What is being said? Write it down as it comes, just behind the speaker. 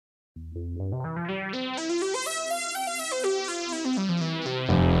Hello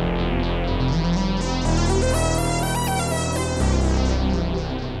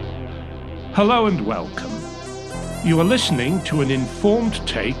and welcome. You are listening to an informed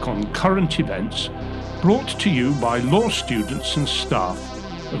take on current events brought to you by law students and staff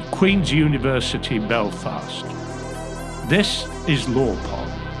of Queen's University Belfast. This is LawPod.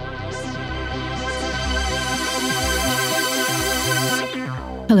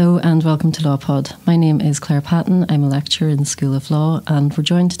 Hello and welcome to LawPod. My name is Clare Patton. I'm a lecturer in the School of Law, and we're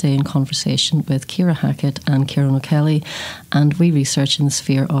joined today in conversation with Ciara Hackett and Ciarán O'Kelly, and we research in the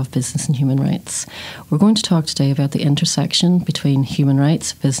sphere of business and human rights. We're going to talk today about the intersection between human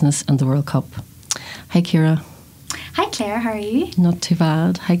rights, business and the World Cup. Hi Ciara. Hi Clare, how are you? Not too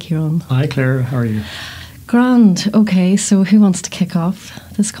bad. Hi Ciarán. Hi Clare, how are you? Grand. Okay, so who wants to kick off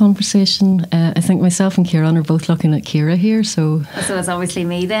this conversation? I think myself and Ciarán are both looking at Ciara here, so it's obviously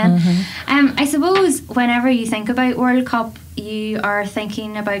me then. I suppose whenever you think about World Cup, you are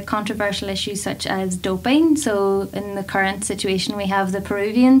thinking about controversial issues such as doping. So in the current situation, we have the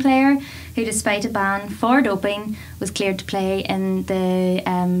Peruvian player who, despite a ban for doping, was cleared to play in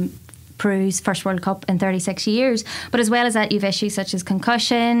the Peru's first World Cup in 36 years. But as well as that, you've issues such as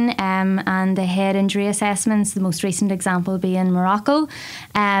concussion and the head injury assessments, the most recent example being Morocco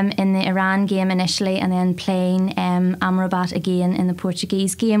in the Iran game initially, and then playing Amrabat again in the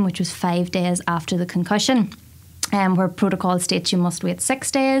Portuguese game, which was 5 days after the concussion. Where protocol states you must wait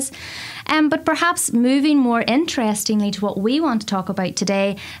 6 days. But perhaps moving more interestingly to what we want to talk about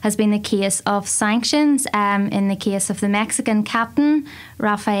today has been the case of sanctions in the case of the Mexican captain,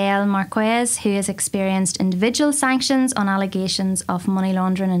 Rafael Marquez, who has experienced individual sanctions on allegations of money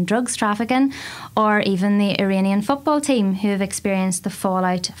laundering and drugs trafficking, or even the Iranian football team, who have experienced the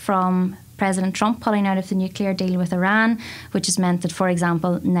fallout from President Trump pulling out of the nuclear deal with Iran, which has meant that, for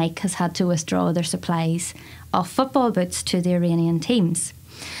example, Nike has had to withdraw their supplies of football boots to the Iranian teams.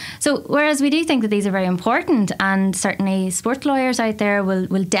 So whereas we do think that these are very important, and certainly sport lawyers out there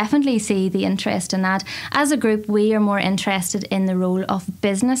will definitely see the interest in that, as a group we are more interested in the role of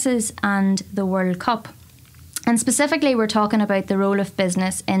businesses and the World Cup. And specifically, we're talking about the role of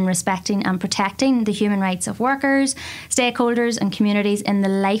business in respecting and protecting the human rights of workers, stakeholders and communities in the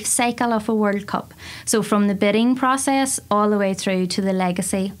life cycle of a World Cup. So from the bidding process all the way through to the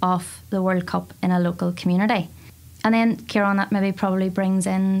legacy of the World Cup in a local community. And then, Ciarán, that maybe probably brings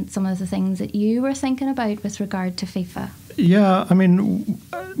in some of the things that you were thinking about with regard to FIFA. Yeah, I mean,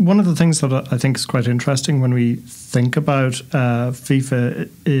 one of the things that I think is quite interesting when we think about FIFA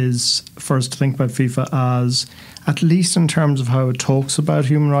is first to think about FIFA as, at least in terms of how it talks about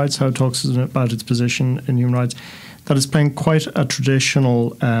human rights, how it talks about its position in human rights, that it's playing quite a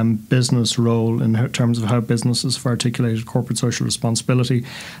traditional business role in terms of how businesses have articulated corporate social responsibility,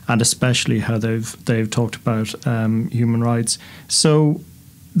 and especially how they've talked about human rights. So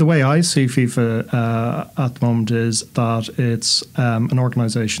the way I see FIFA at the moment is that it's an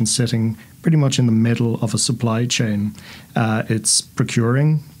organisation sitting pretty much in the middle of a supply chain. It's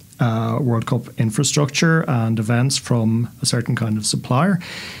procuring World Cup infrastructure and events from a certain kind of supplier,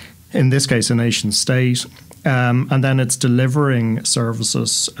 in this case a nation state, and then it's delivering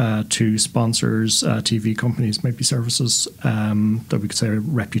services to sponsors, TV companies, maybe services that we could say are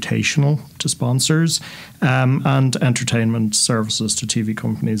reputational to sponsors, and entertainment services to TV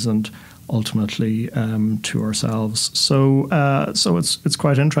companies, and ultimately to ourselves. So it's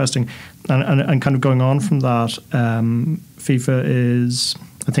quite interesting, and kind of going on from that, FIFA is,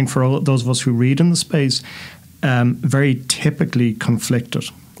 I think, for all those of us who read in the space, very typically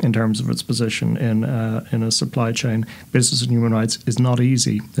conflicted in terms of its position in a supply chain. Business and human rights is not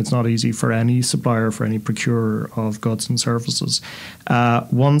easy. It's not easy for any supplier, for any procurer of goods and services.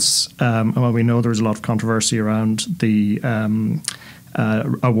 Well, we know there's a lot of controversy around the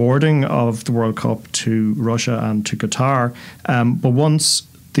awarding of the World Cup to Russia and to Qatar, but once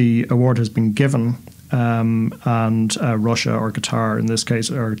the award has been given, and Russia or Qatar in this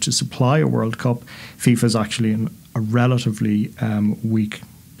case are to supply a World Cup, FIFA is actually in a relatively weak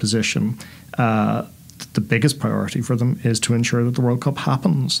position. The biggest priority for them is to ensure that the World Cup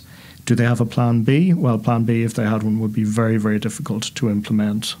happens. Do they have a plan B? Well, plan B, if they had one, would be very, very difficult to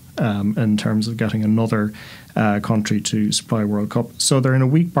implement in terms of getting another country to supply a World Cup. So they're in a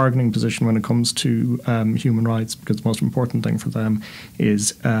weak bargaining position when it comes to human rights, because the most important thing for them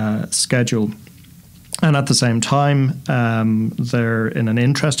is schedule. And at the same time, they're in an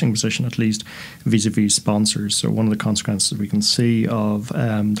interesting position, at least vis-a-vis sponsors. So one of the consequences we can see of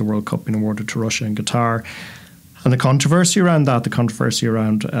the World Cup being awarded to Russia and Qatar, and the controversy around that, the controversy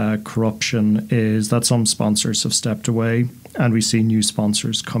around corruption, is that some sponsors have stepped away and we see new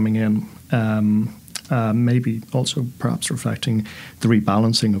sponsors coming in. Maybe also perhaps reflecting the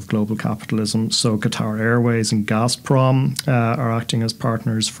rebalancing of global capitalism. So Qatar Airways and Gazprom are acting as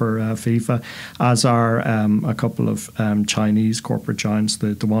partners for FIFA, as are a couple of Chinese corporate giants,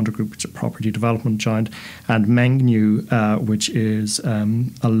 the Wanda Group, which is a property development giant, and Mengniu, which is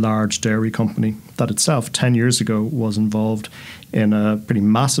a large dairy company that itself 10 years ago was involved in a pretty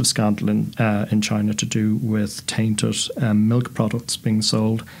massive scandal in China to do with tainted milk products being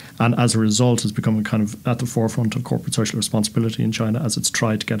sold, and as a result has become kind of at the forefront of corporate social responsibility in China as it's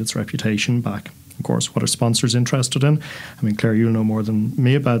tried to get its reputation back. Of course, what are sponsors interested in? I mean, Claire, you'll know more than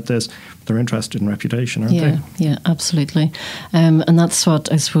me about this. They're interested in reputation, aren't they? Yeah, absolutely. And that's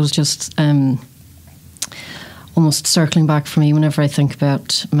what I suppose just almost circling back for me whenever I think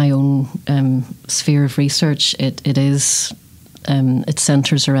about my own sphere of research, it is... it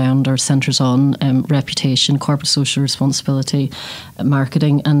centres on reputation, corporate social responsibility,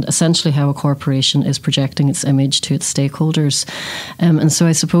 marketing, and essentially how a corporation is projecting its image to its stakeholders. And so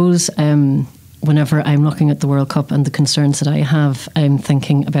I suppose whenever I'm looking at the World Cup and the concerns that I have, I'm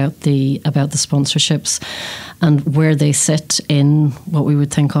thinking about the sponsorships and where they sit in what we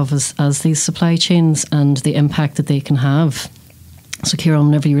would think of as these supply chains and the impact that they can have. So, Ciarán,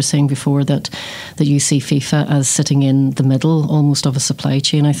 whenever you were saying before that you see FIFA as sitting in the middle almost of a supply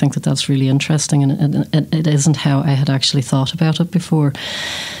chain, I think that's really interesting, and it isn't how I had actually thought about it before.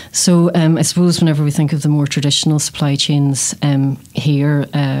 So I suppose whenever we think of the more traditional supply chains here,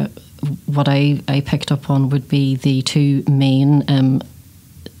 what I picked up on would be the two main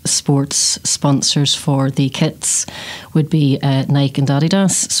sports sponsors for the kits would be Nike and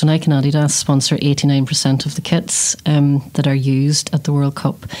Adidas. So Nike and Adidas sponsor 89% of the kits that are used at the World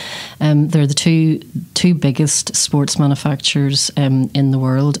Cup. They're the two biggest sports manufacturers in the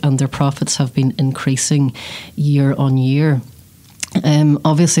world, and their profits have been increasing year on year.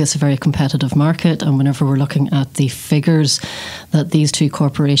 Obviously, it's a very competitive market, and whenever we're looking at the figures that these two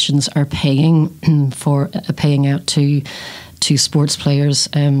corporations are paying out to sports players,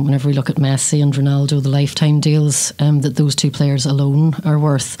 whenever we look at Messi and Ronaldo, the lifetime deals that those two players alone are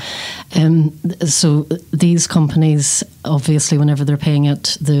worth. So these companies, obviously, whenever they're paying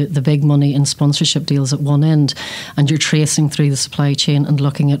out the big money in sponsorship deals at one end, and you're tracing through the supply chain and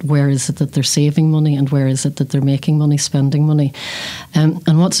looking at where is it that they're saving money and where is it that they're making money, spending money.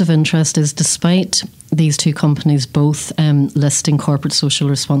 And what's of interest is, despite these two companies both listing corporate social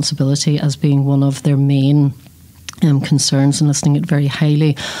responsibility as being one of their main concerns and listing it very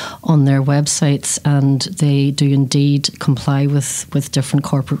highly on their websites, and they do indeed comply with different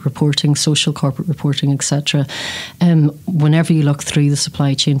corporate reporting, social corporate reporting, etc. Whenever you look through the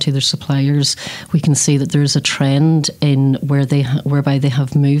supply chain to their suppliers, we can see that there is a trend in whereby they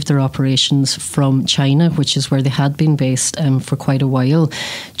have moved their operations from China, which is where they had been based for quite a while,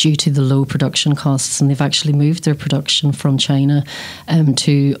 due to the low production costs, and they've actually moved their production from China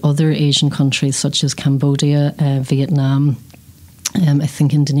to other Asian countries such as Cambodia, Vietnam, I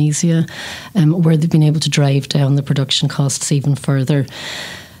think Indonesia, where they've been able to drive down the production costs even further.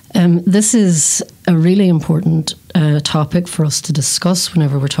 This is a really important topic for us to discuss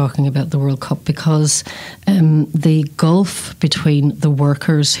whenever we're talking about the World Cup, because the gulf between the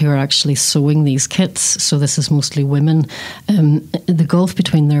workers who are actually sewing these kits, so this is mostly women, the gulf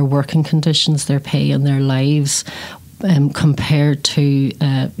between their working conditions, their pay and their lives, compared to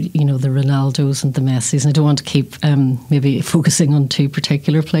the Ronaldos and the Messis. And I don't want to keep maybe focusing on two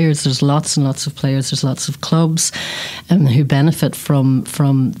particular players. There's lots and lots of players. There's lots of clubs who benefit from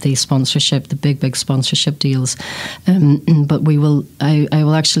the sponsorship, the big sponsorship deals. But I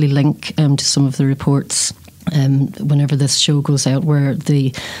will actually link to some of the reports whenever this show goes out, where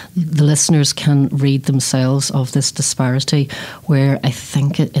the listeners can read themselves of this disparity, where I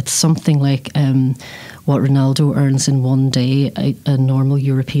think it's something like what Ronaldo earns in one day, a normal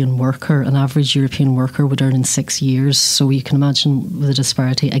European worker, an average European worker would earn in 6 years. So you can imagine the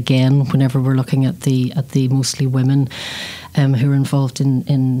disparity again whenever we're looking at the mostly women who are involved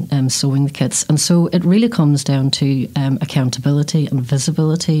in sewing the kits. And so it really comes down to accountability and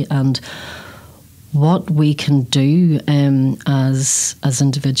visibility, and what we can do as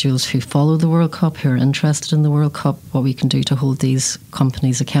individuals who follow the World Cup, who are interested in the World Cup, what we can do to hold these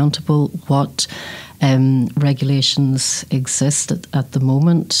companies accountable, what regulations exist at the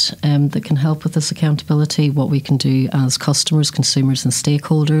moment that can help with this accountability, what we can do as customers, consumers and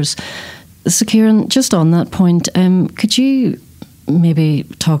stakeholders. So Ciarán, just on that point, could you maybe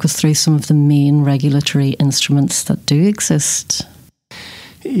talk us through some of the main regulatory instruments that do exist?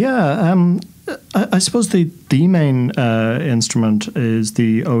 Yeah, I suppose the main instrument is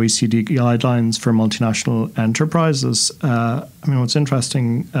the OECD guidelines for multinational enterprises. I mean, what's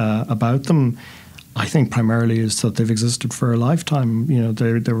interesting about them, I think, primarily is that they've existed for a lifetime. You know,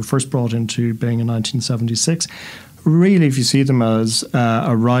 they were first brought into being in 1976. Really, if you see them as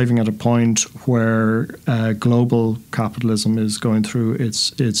arriving at a point where global capitalism is going through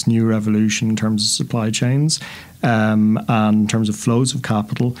its new revolution in terms of supply chains and in terms of flows of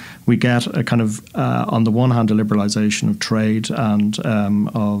capital, we get a kind of, on the one hand, a liberalisation of trade and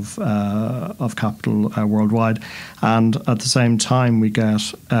of capital worldwide, and at the same time we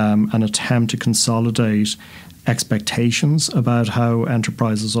get an attempt to consolidate expectations about how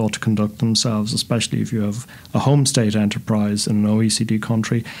enterprises ought to conduct themselves, especially if you have a home state enterprise in an OECD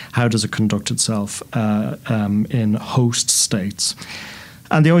country. How does it conduct itself in host states?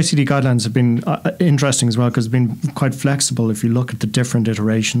 And the OECD guidelines have been interesting as well, because they've been quite flexible. If you look at the different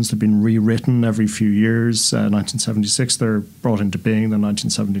iterations, they've been rewritten every few years. 1976, they're brought into being, then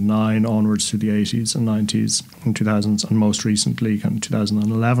 1979 onwards through the 80s and 90s and 2000s, and most recently in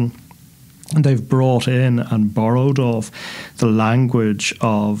 2011. And they've brought in and borrowed off the language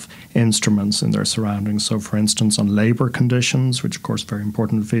of instruments in their surroundings. So, for instance, on labour conditions, which of course is very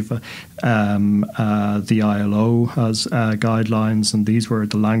important to FIFA, the ILO has guidelines, and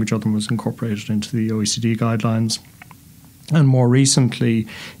the language of them was incorporated into the OECD guidelines. And more recently,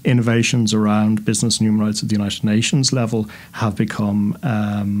 innovations around business and human rights at the United Nations level have become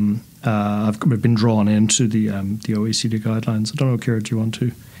have been drawn into the OECD guidelines. I don't know, Ciara, do you want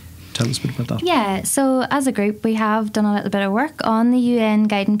to tell us a bit about that? Yeah, so as a group, we have done a little bit of work on the UN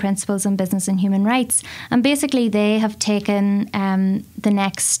Guiding Principles on Business and Human Rights. And basically, they have taken the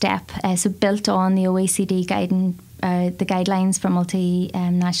next step, so built on the OECD the guidelines for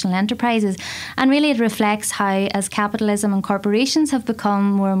multinational enterprises. And really it reflects how, as capitalism and corporations have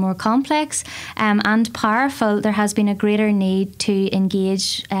become more and more complex and powerful, there has been a greater need to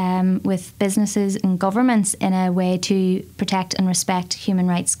engage with businesses and governments in a way to protect and respect human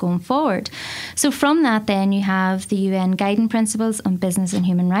rights going forward. So from that then you have the UN Guiding Principles on Business and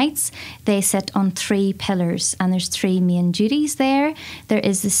Human Rights. They sit on 3 pillars, and there's 3 main duties there. There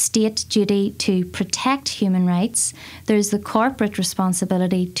is the state duty to protect human rights. There's the corporate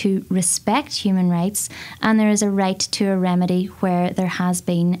responsibility to respect human rights, and there is a right to a remedy where there has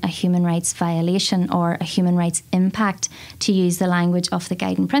been a human rights violation or a human rights impact, to use the language of the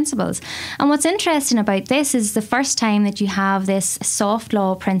guiding principles. And what's interesting about this is the first time that you have this soft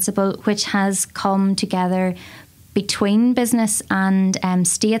law principle which has come together between business and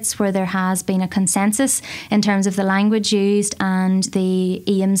states, where there has been a consensus in terms of the language used and the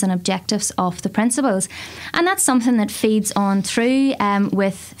aims and objectives of the principles. And that's something that feeds on through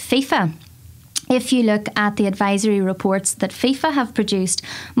with FIFA. If you look at the advisory reports that FIFA have produced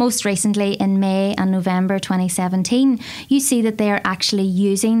most recently in May and November 2017, you see that they are actually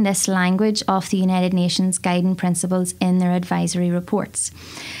using this language of the United Nations Guiding Principles in their advisory reports.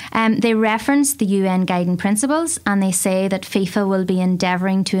 They reference the UN Guiding Principles, and they say that FIFA will be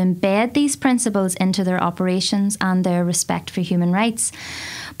endeavouring to embed these principles into their operations and their respect for human rights.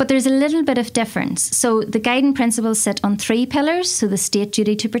 But there's a little bit of difference. So the guiding principles sit on 3 pillars, so the state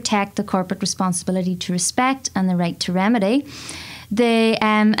duty to protect, the corporate responsibility to respect, and the right to remedy. The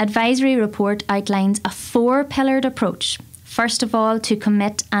advisory report outlines a 4-pillared approach. First of all, to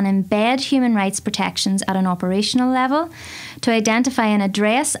commit and embed human rights protections at an operational level, to identify and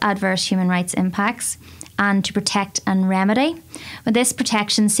address adverse human rights impacts, and to protect and remedy. But this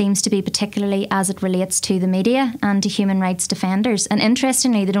protection seems to be particularly as it relates to the media and to human rights defenders. And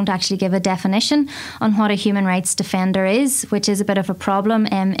interestingly, they don't actually give a definition on what a human rights defender is, which is a bit of a problem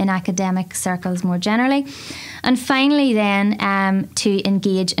in academic circles more generally. And finally then, to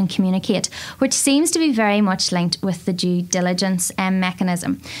engage and communicate, which seems to be very much linked with the due diligence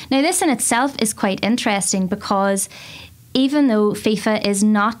mechanism. Now, this in itself is quite interesting, because even though FIFA is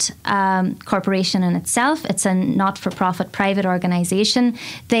not a corporation in itself, it's a not-for-profit private organisation,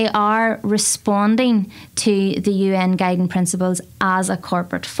 they are responding to the UN Guiding Principles as a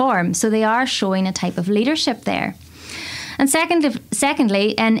corporate form. So they are showing a type of leadership there. And secondly,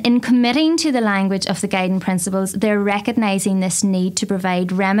 in committing to the language of the guiding principles, they're recognising this need to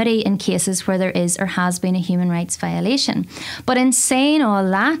provide remedy in cases where there is or has been a human rights violation. But in saying all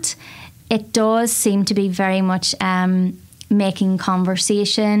that, it does seem to be very much making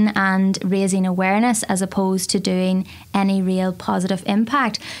conversation and raising awareness, as opposed to doing any real positive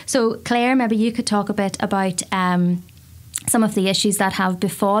impact. So, Clare, maybe you could talk a bit about some of the issues that have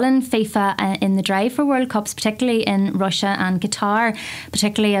befallen FIFA in the drive for World Cups, particularly in Russia and Qatar,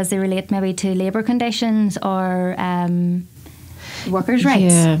 particularly as they relate maybe to labour conditions or... workers'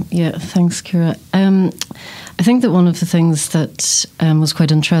 rights. Yeah, thanks, Ciara. I think that one of the things that was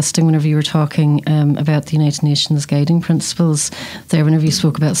quite interesting whenever you were talking about the United Nations guiding principles there, whenever you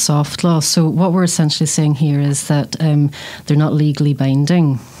spoke about soft law. So what we're essentially saying here is that they're not legally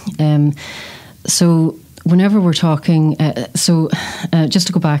binding. So whenever we're talking, just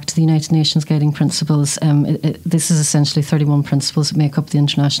to go back to the United Nations guiding principles, this is essentially 31 principles that make up the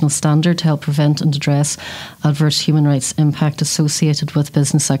international standard to help prevent and address adverse human rights impact associated with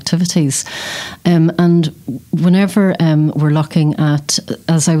business activities. And whenever we're looking at,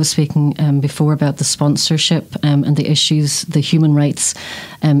 as I was speaking before about the sponsorship and the issues, the human rights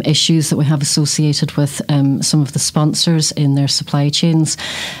issues that we have associated with some of the sponsors in their supply chains,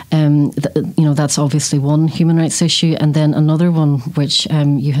 that's obviously one human rights issue, and then another one which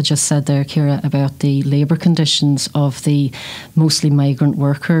you had just said there, Ciara, about the labour conditions of the mostly migrant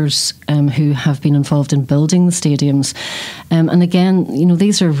workers who have been involved in building the stadiums. And again,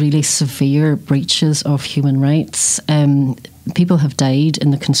 these are really severe breaches of human rights. People have died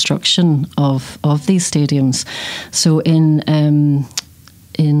in the construction of these stadiums. So in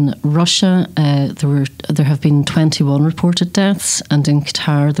Russia, there have been 21 reported deaths, and in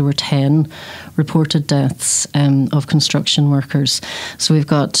Qatar there were 10 reported deaths of construction workers. So we've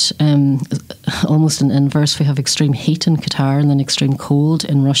got almost an inverse. We have extreme heat in Qatar and then extreme cold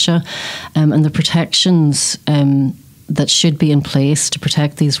in Russia, and the protections that should be in place to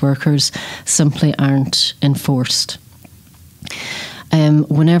protect these workers simply aren't enforced.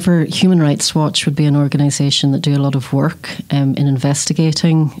 Whenever Human Rights Watch would be an organisation that do a lot of work in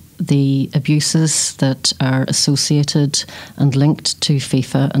investigating the abuses that are associated and linked to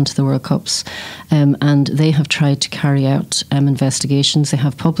FIFA and to the World Cups, and they have tried to carry out investigations. They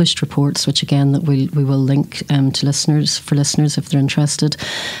have published reports, which again that we will link to listeners if they're interested.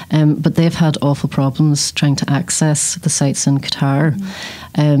 But they've had awful problems trying to access the sites in Qatar.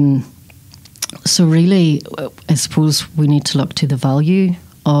 So really, I suppose we need to look to the value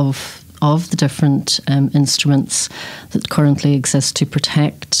of the different instruments that currently exist to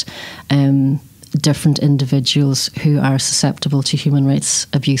protect different individuals who are susceptible to human rights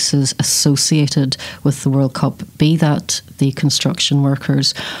abuses associated with the World Cup, be that the construction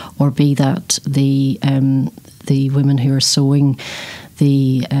workers or be that the women who are sewing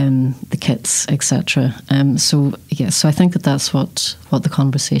the kits, etc. So I think that's what the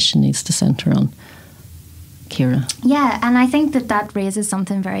conversation needs to centre on. Ciara. Yeah, and I think that raises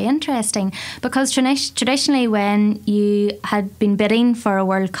something very interesting, because traditionally when you had been bidding for a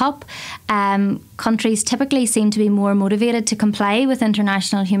World Cup, countries typically seem to be more motivated to comply with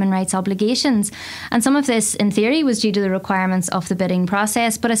international human rights obligations. And some of this, in theory, was due to the requirements of the bidding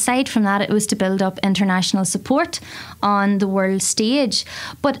process. But aside from that, it was to build up international support on the world stage.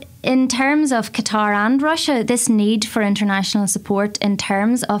 But in terms of Qatar and Russia, this need for international support in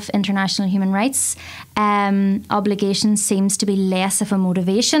terms of international human rights obligations seems to be less of a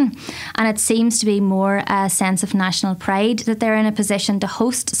motivation. And it seems to be more a sense of national pride that they're in a position to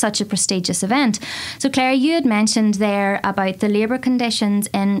host such a prestigious event. So Clare, you had mentioned there about the labour conditions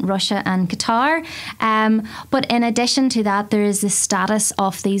in Russia and Qatar. But in addition to that, there is the status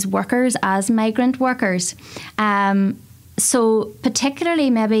of these workers as migrant workers. So particularly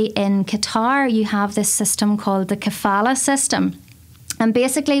maybe in Qatar, you have this system called the kafala system. And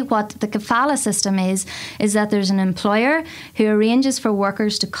basically what the kafala system is that there's an employer who arranges for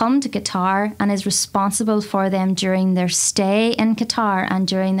workers to come to Qatar and is responsible for them during their stay in Qatar and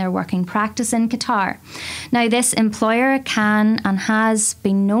during their working practice in Qatar. Now, this employer can and has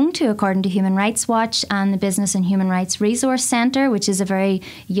been known to, according to Human Rights Watch and the Business and Human Rights Resource Centre, which is a very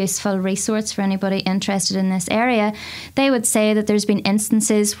useful resource for anybody interested in this area, they would say that there's been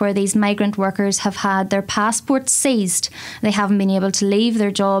instances where these migrant workers have had their passports seized. They haven't been able to leave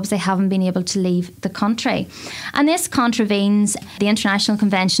their jobs, they haven't been able to leave the country. And this contravenes the International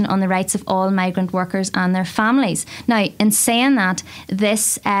Convention on the Rights of All Migrant Workers and Their Families. Now, in saying that,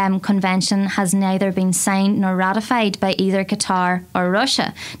 this convention has neither been signed nor ratified by either Qatar or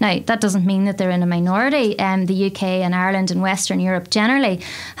Russia. Now, that doesn't mean that they're in a minority. The UK and Ireland and Western Europe generally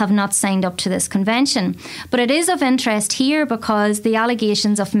have not signed up to this convention. But it is of interest here because the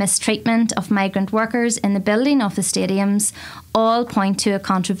allegations of mistreatment of migrant workers in the building of the stadiums all point to a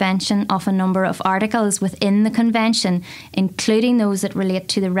contravention of a number of articles within the convention, including those that relate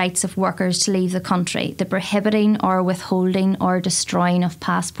to the rights of workers to leave the country, the prohibiting or withholding or destroying of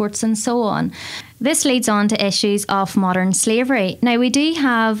passports and so on. This leads on to issues of modern slavery. Now, we do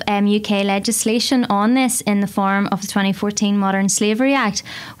have UK legislation on this in the form of the 2014 Modern Slavery Act,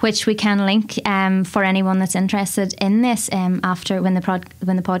 which we can link for anyone that's interested in this after when the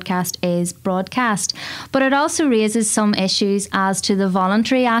podcast is broadcast. But it also raises some issues as to the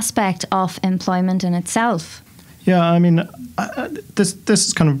voluntary aspect of employment in itself. Yeah, I mean, this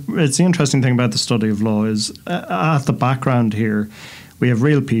is it's the interesting thing about the study of law is at the background here, we have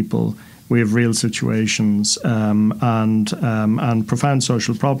real people. We have real situations and profound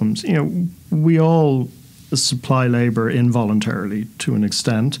social problems. We all supply labour involuntarily to an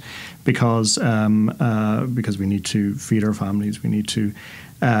extent because we need to feed our families, we need to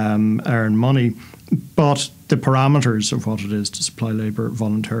earn money. But the parameters of what it is to supply labour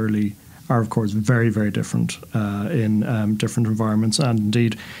voluntarily are, of course, very, very different in different environments, and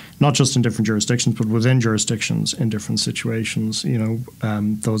indeed not just in different jurisdictions, but within jurisdictions in different situations.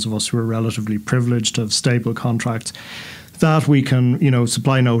 Those of us who are relatively privileged to have stable contracts that we can,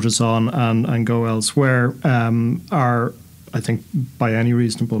 supply notice on and go elsewhere are, I think, by any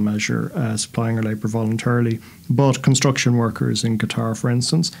reasonable measure, supplying our labour voluntarily. But construction workers in Qatar, for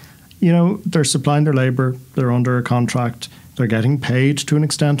instance, they're supplying their labour, they're under a contract, they're getting paid to an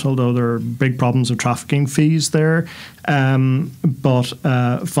extent, although there are big problems of trafficking fees there. But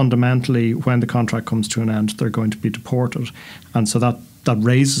fundamentally, when the contract comes to an end, they're going to be deported. And so that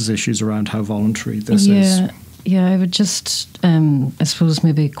raises issues around how voluntary this is. Yeah, I would just, I suppose,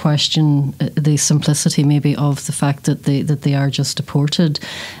 maybe question the simplicity maybe of the fact that they are just deported.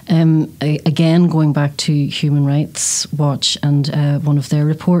 Again, going back to Human Rights Watch and one of their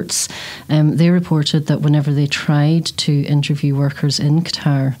reports, they reported that whenever they tried to interview workers in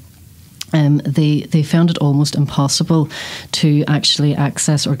Qatar, they found it almost impossible to actually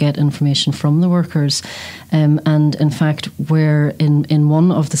access or get information from the workers. And in fact, where in one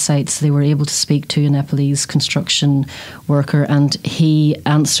of the sites they were able to speak to a Nepalese construction worker, and he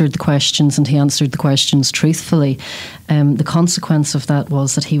answered the questions, and he answered the questions truthfully. The consequence of that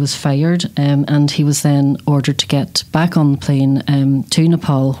was that he was fired, and he was then ordered to get back on the plane to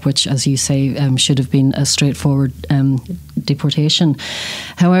Nepal, which, as you say, should have been a straightforward deportation.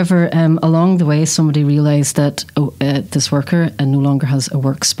 However, along the way, somebody realised that this worker no longer has a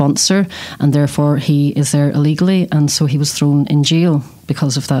work sponsor, and therefore he is there illegally, and so he was thrown in jail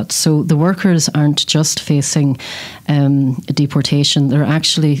because of that. So the workers aren't just facing deportation, they're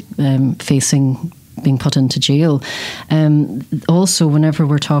actually facing being put into jail. Also, whenever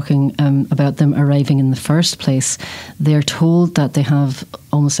we're talking about them arriving in the first place, they're told that they have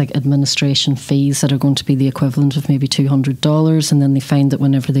almost like administration fees that are going to be the equivalent of maybe $200, and then they find that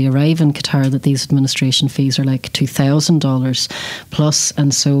whenever they arrive in Qatar that these administration fees are like $2,000 plus,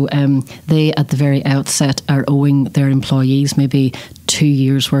 and so they at the very outset are owing their employees maybe 2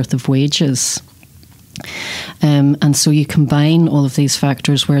 years worth of wages. And so you combine all of these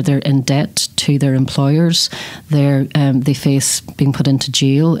factors where they're in debt to their employers, they face being put into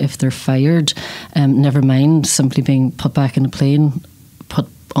jail if they're fired, never mind simply being put back in a plane, put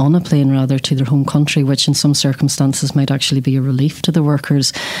on a plane rather, to their home country, which in some circumstances might actually be a relief to the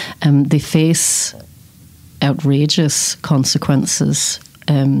workers. They face outrageous consequences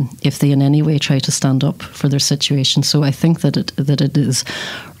if they in any way try to stand up for their situation. So I think that it is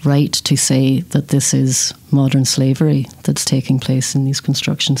right to say that this is modern slavery that's taking place in these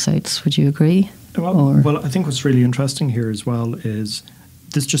construction sites. Would you agree? Well, I think what's really interesting here as well is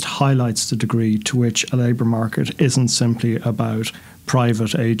this just highlights the degree to which a labour market isn't simply about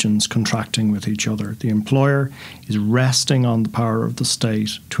private agents contracting with each other. The employer is resting on the power of the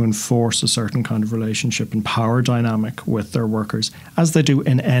state to enforce a certain kind of relationship and power dynamic with their workers, as they do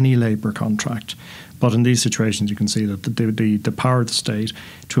in any labour contract. But in these situations, you can see that the power of the state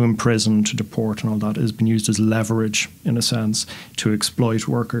to imprison, to deport and all that has been used as leverage, in a sense, to exploit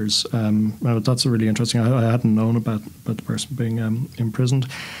workers. Well, that's a really interesting. I hadn't known about the person being imprisoned.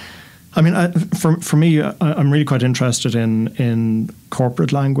 I mean, for me, I'm really quite interested in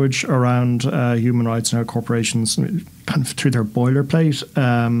corporate language around human rights and how corporations, kind of through their boilerplate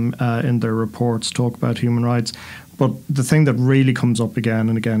in their reports, talk about human rights. But the thing that really comes up again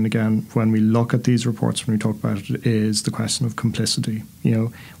and again and again when we look at these reports, when we talk about it, is the question of complicity.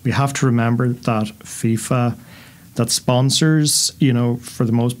 We have to remember that FIFA, that sponsors, for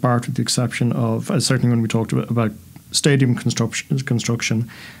the most part, with the exception of, certainly when we talked about stadium construction,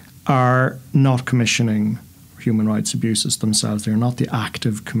 are not commissioning human rights abuses themselves. They're not the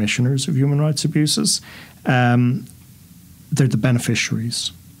active commissioners of human rights abuses. They're the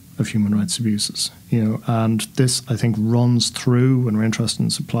beneficiaries of human rights abuses, and this, I think, runs through when we're interested in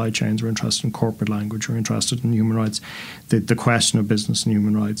supply chains, we're interested in corporate language, we're interested in human rights, the question of business and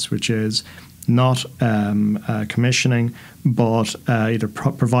human rights, which is not commissioning, but either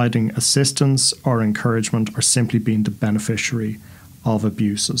providing assistance or encouragement, or simply being the beneficiary of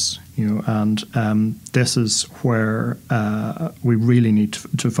abuses. And this is where we really need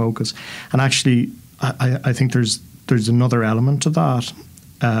to focus. And actually, I think there's another element to that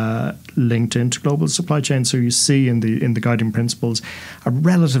linked into global supply chain. So you see in the guiding principles a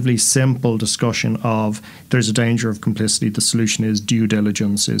relatively simple discussion of there's a danger of complicity. The solution is due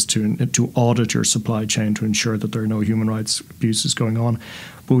diligence, is to audit your supply chain to ensure that there are no human rights abuses going on.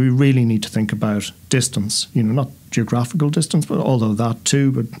 But we really need to think about distance, not geographical distance, but although that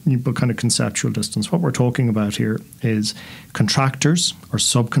too, but kind of conceptual distance. What we're talking about here is contractors or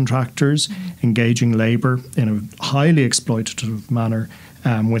subcontractors engaging labour in a highly exploitative manner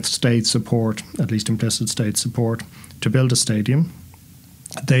with state support, at least implicit state support, to build a stadium.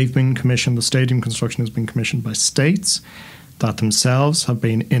 They've been commissioned, the stadium construction has been commissioned by states that themselves have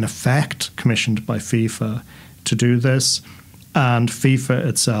been in effect commissioned by FIFA to do this. And FIFA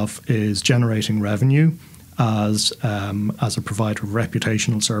itself is generating revenue as a provider of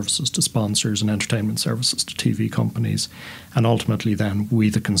reputational services to sponsors and entertainment services to TV companies, and ultimately then we,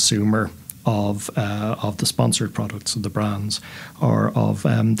 the consumer of the sponsored products of the brands or of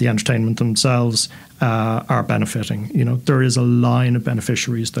the entertainment themselves, are benefiting. There is a line of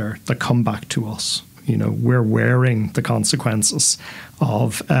beneficiaries there that come back to us. We're wearing the consequences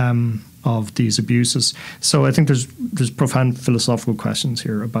of these abuses. So I think there's profound philosophical questions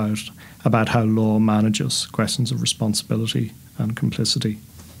here about how law manages questions of responsibility and complicity.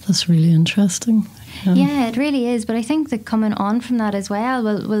 That's really interesting. Yeah, it really is. But I think that coming on from that as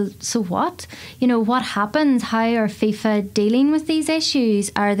well, so what? What happens? How are FIFA dealing with these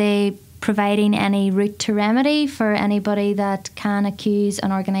issues? Are they providing any route to remedy for anybody that can accuse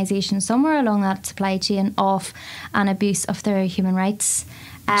an organisation somewhere along that supply chain of an abuse of their human rights?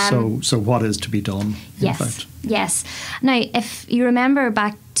 So what is to be done? Yes. Now, if you remember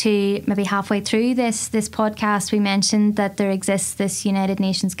back to maybe halfway through this podcast, we mentioned that there exists this United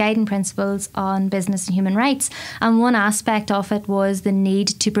Nations Guiding Principles on Business and Human Rights, and one aspect of it was the need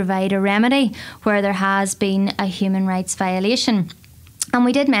to provide a remedy where there has been a human rights violation. And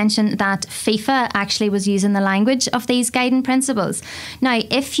we did mention that FIFA actually was using the language of these guiding principles. Now,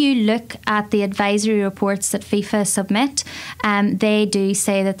 if you look at the advisory reports that FIFA submit, they do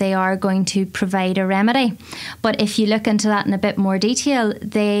say that they are going to provide a remedy. But if you look into that in a bit more detail,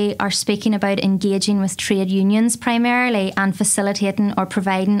 they are speaking about engaging with trade unions primarily and facilitating or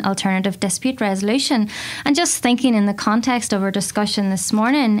providing alternative dispute resolution. And just thinking in the context of our discussion this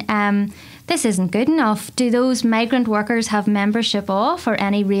morning, this isn't good enough. Do those migrant workers have membership of or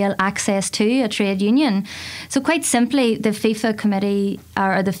any real access to a trade union? So quite simply, the FIFA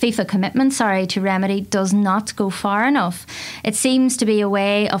commitment to remedy does not go far enough. It seems to be a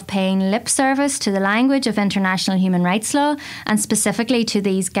way of paying lip service to the language of international human rights law and specifically to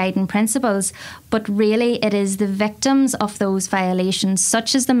these guiding principles. But really, it is the victims of those violations,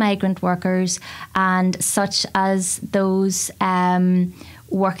 such as the migrant workers and such as those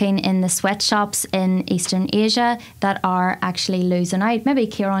working in the sweatshops in Eastern Asia, that are actually losing out. Maybe,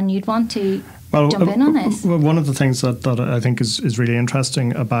 Ciarán, you'd want to jump in on this. Well, one of the things that I think is really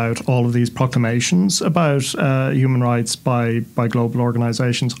interesting about all of these proclamations about human rights by global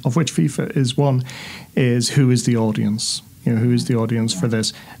organisations, of which FIFA is one, is who is the audience? Who is the audience for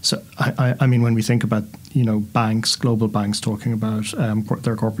this? So, I mean, when we think about, banks, global banks talking about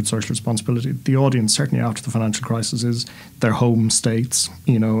their corporate social responsibility, the audience, certainly after the financial crisis, is their home states,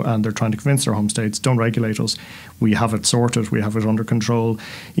 and they're trying to convince their home states, don't regulate us. We have it sorted. We have it under control.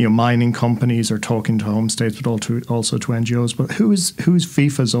 Mining companies are talking to home states, but also to NGOs. But who's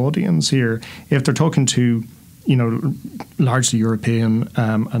FIFA's audience here? If they're talking to, largely European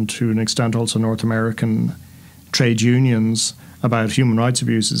and to an extent also North American trade unions about human rights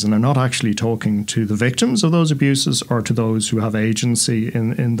abuses, and they're not actually talking to the victims of those abuses or to those who have agency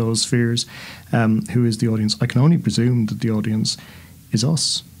in those spheres, who is the audience? I can only presume that the audience is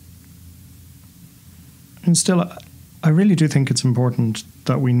us. And still, I really do think it's important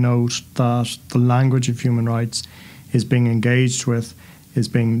that we note that the language of human rights is being engaged with, is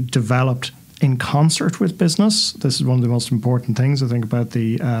being developed in concert with business. This is one of the most important things I think about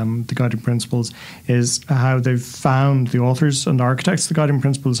the guiding principles, is how they've found, the authors and architects of the guiding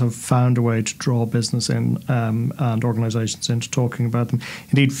principles have found a way to draw business in and organisations into talking about them.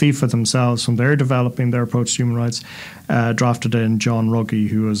 Indeed, FIFA themselves, when they're developing their approach to human rights, drafted in John Ruggie,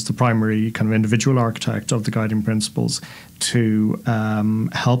 who was the primary kind of individual architect of the guiding principles, to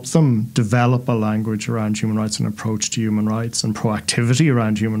help them develop a language around human rights and approach to human rights and proactivity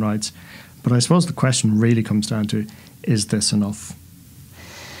around human rights. But I suppose the question really comes down to, is this enough?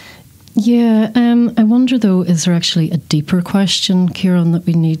 Yeah, I wonder though, is there actually a deeper question, Ciarán, that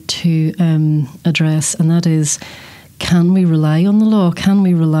we need to address, and that is, can we rely on the law? Can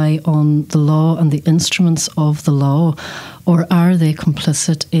we rely on the law and the instruments of the law, or are they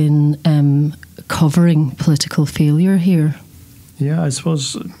complicit in covering political failure here? Yeah, I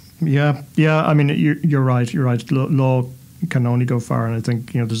suppose. Yeah. I mean, you're right. You're right. Law can only go far, and I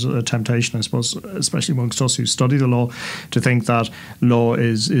think there's a temptation, I suppose, especially amongst us who study the law, to think that law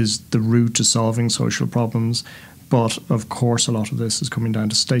is the route to solving social problems. But of course, a lot of this is coming down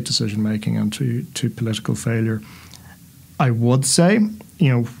to state decision making and to political failure. I would say,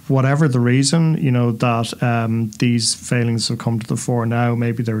 whatever the reason, that these failings have come to the fore now,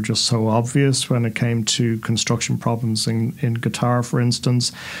 maybe they were just so obvious when it came to construction problems in Qatar, for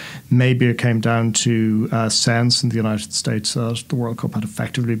instance. Maybe it came down to a sense in the United States that the World Cup had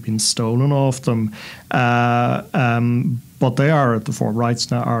effectively been stolen off them. But they are at the fore. Rights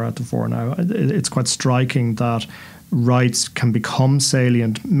now are at the fore now. It's quite striking that rights can become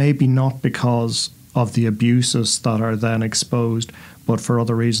salient, maybe not because of the abuses that are then exposed, but for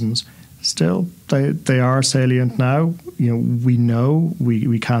other reasons. Still, they are salient now. We know,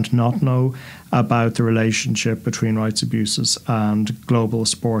 we can't not know about the relationship between rights abuses and global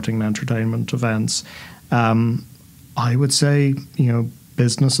sporting and entertainment events. I would say,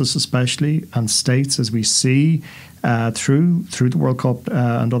 businesses especially, and states, as we see through the World Cup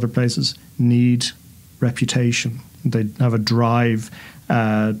and other places, need reputation. They have a drive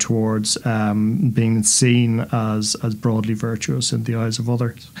towards being seen as broadly virtuous in the eyes of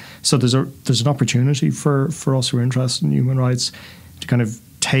others. So there's an opportunity for us who are interested in human rights to kind of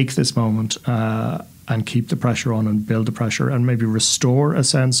take this moment and keep the pressure on and build the pressure and maybe restore a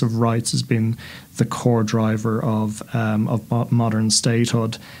sense of rights as being the core driver of modern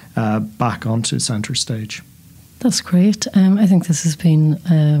statehood back onto centre stage. That's great. I think this has been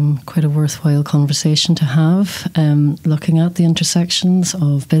quite a worthwhile conversation to have, looking at the intersections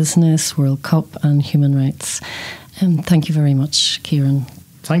of business, World Cup and human rights. Thank you very much, Ciarán.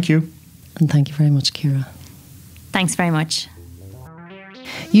 Thank you. And thank you very much, Ciara. Thanks very much.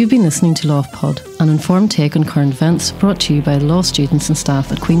 You've been listening to LawPod, an informed take on current events brought to you by the law students and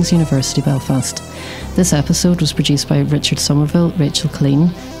staff at Queen's University Belfast. This episode was produced by Richard Somerville, Rachel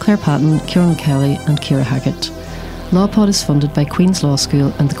Colleen, Clare Patton, Ciarán O'Kelly and Ciara Hackett. LawPod is funded by Queen's Law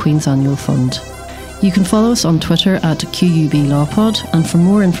School and the Queen's Annual Fund. You can follow us on Twitter at QUB LawPod, and for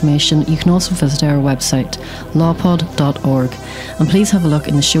more information you can also visit our website lawpod.org, and please have a look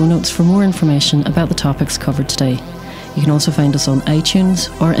in the show notes for more information about the topics covered today. You can also find us on iTunes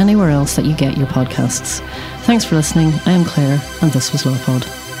or anywhere else that you get your podcasts. Thanks for listening. I am Clare and this was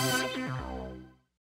LawPod.